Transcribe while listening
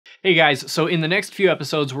Hey guys, so in the next few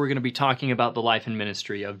episodes we're going to be talking about the life and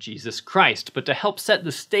ministry of Jesus Christ, but to help set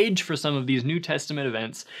the stage for some of these New Testament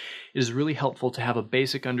events, it is really helpful to have a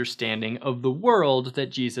basic understanding of the world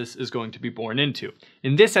that Jesus is going to be born into.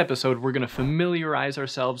 In this episode, we're going to familiarize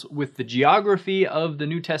ourselves with the geography of the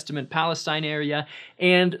New Testament Palestine area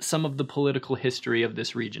and some of the political history of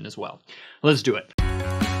this region as well. Let's do it.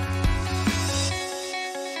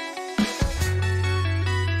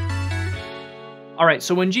 Alright,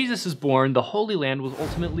 so when Jesus is born, the Holy Land was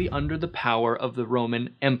ultimately under the power of the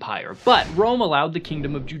Roman Empire, but Rome allowed the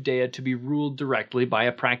kingdom of Judea to be ruled directly by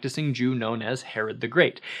a practicing Jew known as Herod the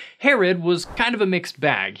Great. Herod was kind of a mixed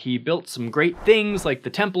bag. He built some great things like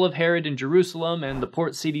the Temple of Herod in Jerusalem and the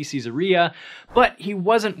port city Caesarea, but he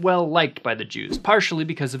wasn't well liked by the Jews, partially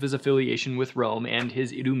because of his affiliation with Rome and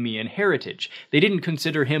his Idumean heritage. They didn't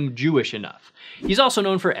consider him Jewish enough. He's also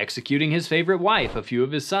known for executing his favorite wife, a few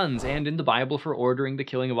of his sons, and in the Bible for ordering the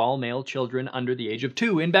killing of all male children under the age of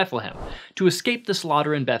 2 in Bethlehem. To escape the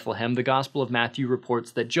slaughter in Bethlehem, the Gospel of Matthew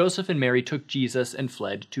reports that Joseph and Mary took Jesus and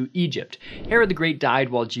fled to Egypt. Herod the Great died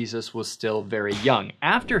while Jesus was still very young.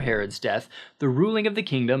 After Herod's death, the ruling of the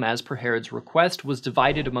kingdom, as per Herod's request, was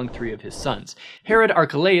divided among 3 of his sons. Herod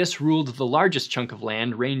Archelaus ruled the largest chunk of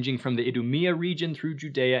land, ranging from the Idumea region through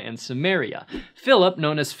Judea and Samaria. Philip,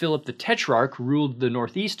 known as Philip the Tetrarch, ruled the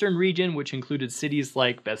northeastern region, which included cities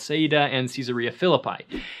like Bethsaida and Caesarea Philippi.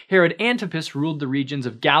 Herod Antipas ruled the regions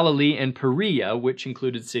of Galilee and Perea, which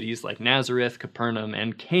included cities like Nazareth, Capernaum,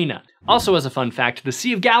 and Cana. Also, as a fun fact, the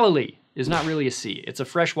Sea of Galilee is not really a sea. It's a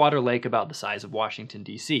freshwater lake about the size of Washington,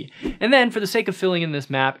 D.C. And then, for the sake of filling in this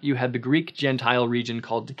map, you had the Greek Gentile region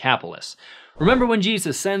called Decapolis. Remember when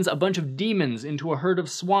Jesus sends a bunch of demons into a herd of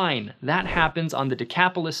swine? That happens on the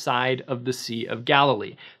Decapolis side of the Sea of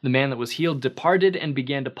Galilee. The man that was healed departed and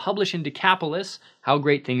began to publish in Decapolis how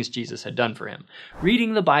great things Jesus had done for him.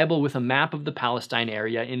 Reading the Bible with a map of the Palestine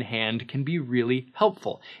area in hand can be really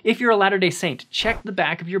helpful. If you're a Latter-day Saint, check the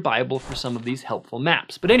back of your Bible for some of these helpful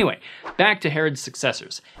maps. But anyway, back to Herod's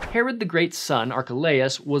successors. Herod the Great's son,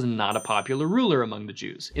 Archelaus, was not a popular ruler among the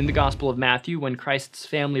Jews. In the Gospel of Matthew, when Christ's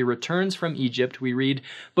family returns from Egypt, we read,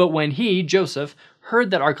 "But when he, Joseph,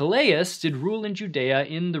 heard that Archelaus did rule in Judea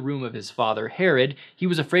in the room of his father Herod, he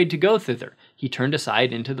was afraid to go thither. He turned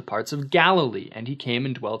aside into the parts of Galilee, and he came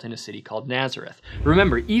and dwelt in a city called Nazareth."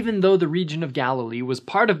 Remember, even though the region of Galilee was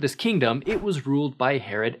part of this kingdom, it was ruled by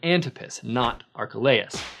Herod Antipas, not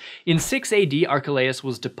Archelaus. In 6 AD, Archelaus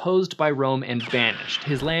was deposed by Rome and banished.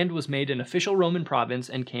 His land was made an official Roman province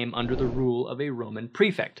and came under the rule of a Roman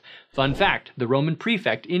prefect. Fun fact, the Roman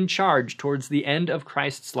prefect in charge towards the end of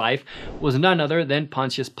Christ's life was none other than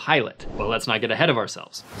Pontius Pilate. Well, let's not get ahead of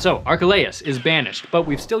ourselves. So, Archelaus is banished, but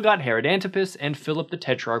we've still got Herod Antipas and Philip the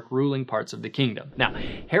Tetrarch ruling parts of the kingdom. Now,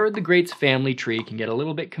 Herod the Great's family tree can get a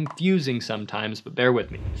little bit confusing sometimes, but bear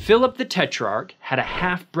with me. Philip the Tetrarch had a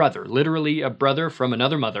half-brother, literally a brother from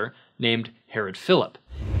another mother, named Herod Philip.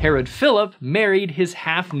 Herod Philip married his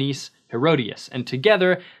half-niece Herodias, and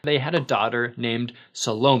together they had a daughter named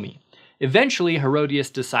Salome. Eventually, Herodias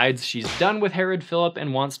decides she's done with Herod Philip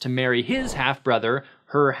and wants to marry his half-brother,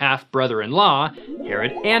 her half-brother-in-law,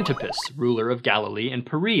 Herod Antipas, ruler of Galilee and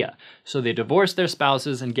Perea. So they divorce their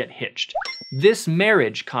spouses and get hitched. This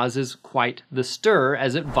marriage causes quite the stir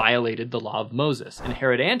as it violated the law of Moses, and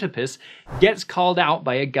Herod Antipas gets called out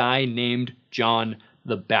by a guy named John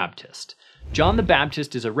the Baptist. John the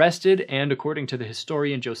Baptist is arrested and, according to the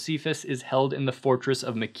historian Josephus, is held in the fortress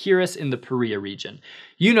of Machaerus in the Perea region.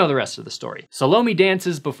 You know the rest of the story. Salome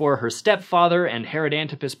dances before her stepfather, and Herod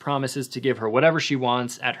Antipas promises to give her whatever she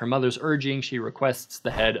wants. At her mother's urging, she requests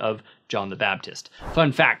the head of John the Baptist.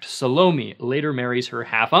 Fun fact, Salome later marries her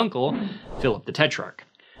half-uncle, Philip the Tetrarch.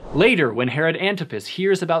 Later, when Herod Antipas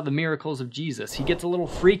hears about the miracles of Jesus, he gets a little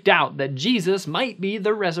freaked out that Jesus might be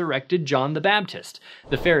the resurrected John the Baptist.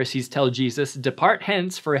 The Pharisees tell Jesus, "Depart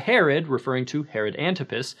hence, for Herod," referring to Herod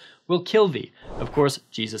Antipas, "will kill thee." Of course,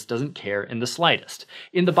 Jesus doesn't care in the slightest.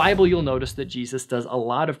 In the Bible, you'll notice that Jesus does a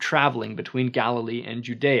lot of traveling between Galilee and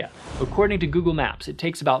Judea. According to Google Maps, it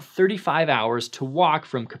takes about 35 hours to walk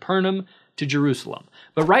from Capernaum to Jerusalem.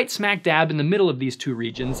 But right smack dab in the middle of these two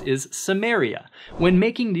regions is Samaria. When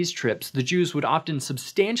making these trips, the Jews would often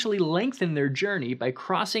substantially lengthen their journey by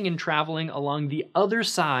crossing and traveling along the other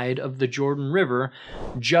side of the Jordan River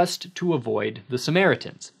just to avoid the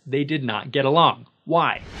Samaritans. They did not get along.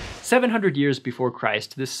 Why? 700 years before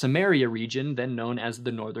Christ, this Samaria region, then known as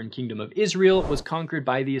the Northern Kingdom of Israel, was conquered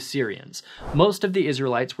by the Assyrians. Most of the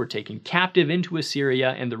Israelites were taken captive into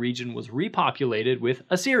Assyria, and the region was repopulated with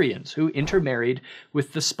Assyrians, who intermarried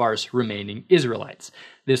with the sparse remaining Israelites.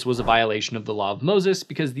 This was a violation of the law of Moses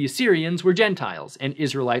because the Assyrians were Gentiles, and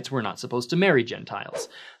Israelites were not supposed to marry Gentiles.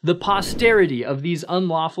 The posterity of these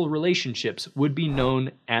unlawful relationships would be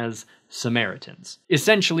known as Samaritans.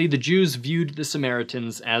 Essentially, the Jews viewed the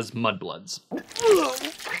Samaritans as mudbloods.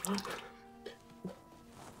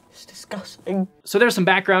 Disgusting. So there's some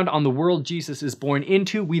background on the world Jesus is born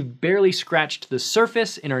into. We've barely scratched the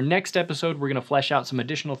surface. In our next episode, we're going to flesh out some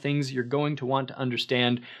additional things you're going to want to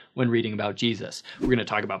understand when reading about Jesus. We're going to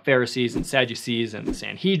talk about Pharisees and Sadducees and the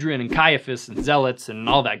Sanhedrin and Caiaphas and Zealots and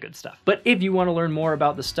all that good stuff. But if you want to learn more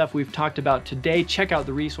about the stuff we've talked about today, check out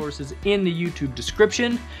the resources in the YouTube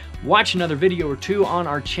description. Watch another video or two on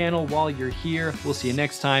our channel while you're here. We'll see you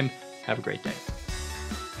next time. Have a great day.